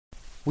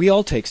We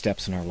all take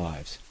steps in our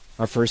lives.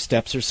 Our first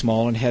steps are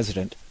small and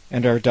hesitant,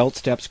 and our adult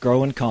steps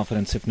grow in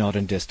confidence if not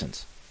in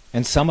distance.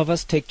 And some of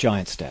us take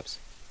giant steps.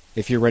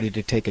 If you're ready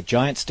to take a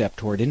giant step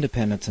toward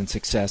independence and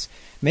success,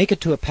 make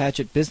it to a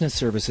PADGETT Business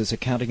Services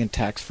accounting and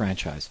tax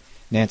franchise.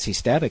 Nancy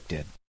Stabick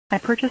did. I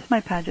purchased my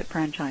PADGETT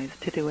franchise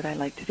to do what I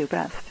like to do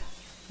best,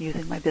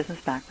 using my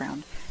business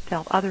background to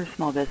help other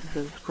small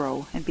businesses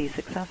grow and be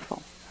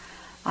successful.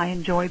 I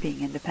enjoy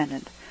being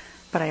independent,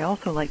 but I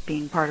also like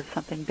being part of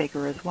something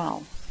bigger as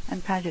well,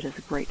 and PADGETT is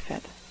a great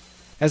fit.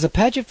 As a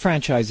PADGETT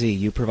franchisee,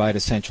 you provide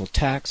essential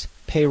tax,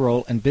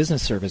 payroll, and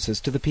business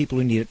services to the people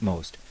who need it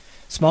most.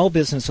 Small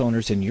business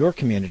owners in your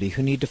community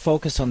who need to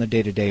focus on the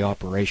day-to-day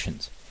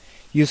operations.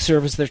 You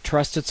serve as their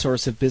trusted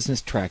source of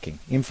business tracking,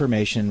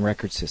 information, and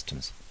record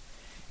systems.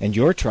 And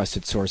your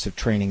trusted source of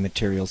training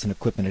materials and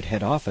equipment at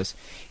head office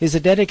is a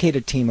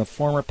dedicated team of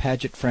former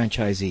PADGETT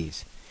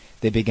franchisees.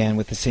 They began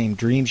with the same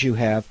dreams you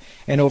have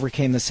and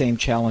overcame the same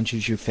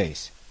challenges you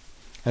face.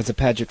 As a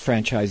PADGETT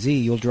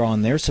franchisee, you'll draw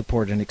on their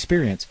support and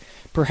experience,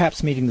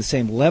 perhaps meeting the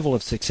same level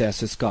of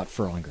success as Scott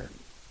Furlinger.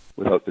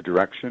 Without the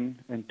direction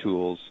and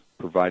tools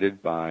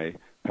provided by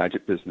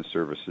PADGETT Business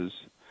Services,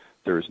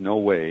 there is no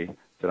way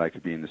that I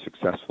could be in the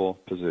successful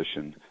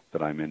position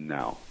that I'm in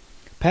now.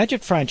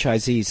 PADGETT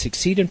franchisees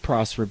succeed and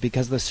prosper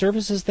because the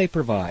services they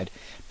provide,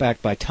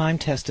 backed by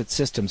time-tested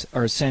systems,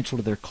 are essential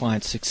to their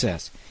clients'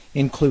 success,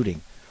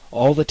 including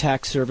all the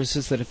tax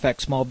services that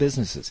affect small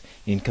businesses,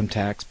 income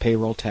tax,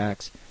 payroll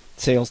tax,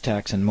 sales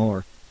tax, and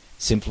more,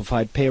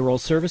 simplified payroll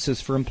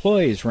services for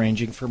employees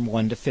ranging from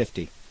 1 to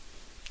 50,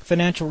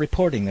 financial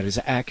reporting that is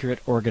accurate,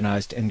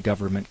 organized, and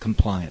government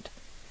compliant,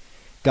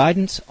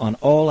 guidance on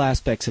all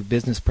aspects of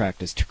business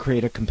practice to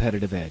create a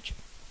competitive edge.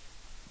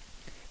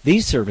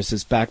 These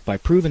services, backed by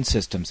proven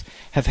systems,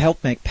 have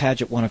helped make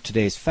PADGETT one of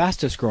today's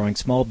fastest-growing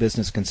small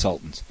business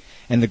consultants,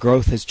 and the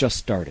growth has just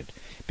started,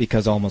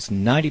 because almost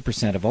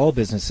 90% of all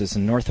businesses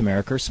in North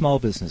America are small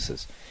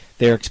businesses.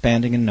 They are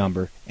expanding in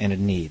number and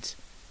in needs.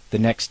 The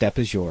next step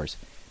is yours.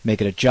 Make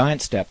it a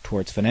giant step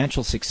towards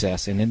financial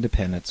success and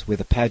independence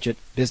with a PADGETT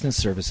Business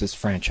Services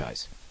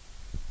franchise.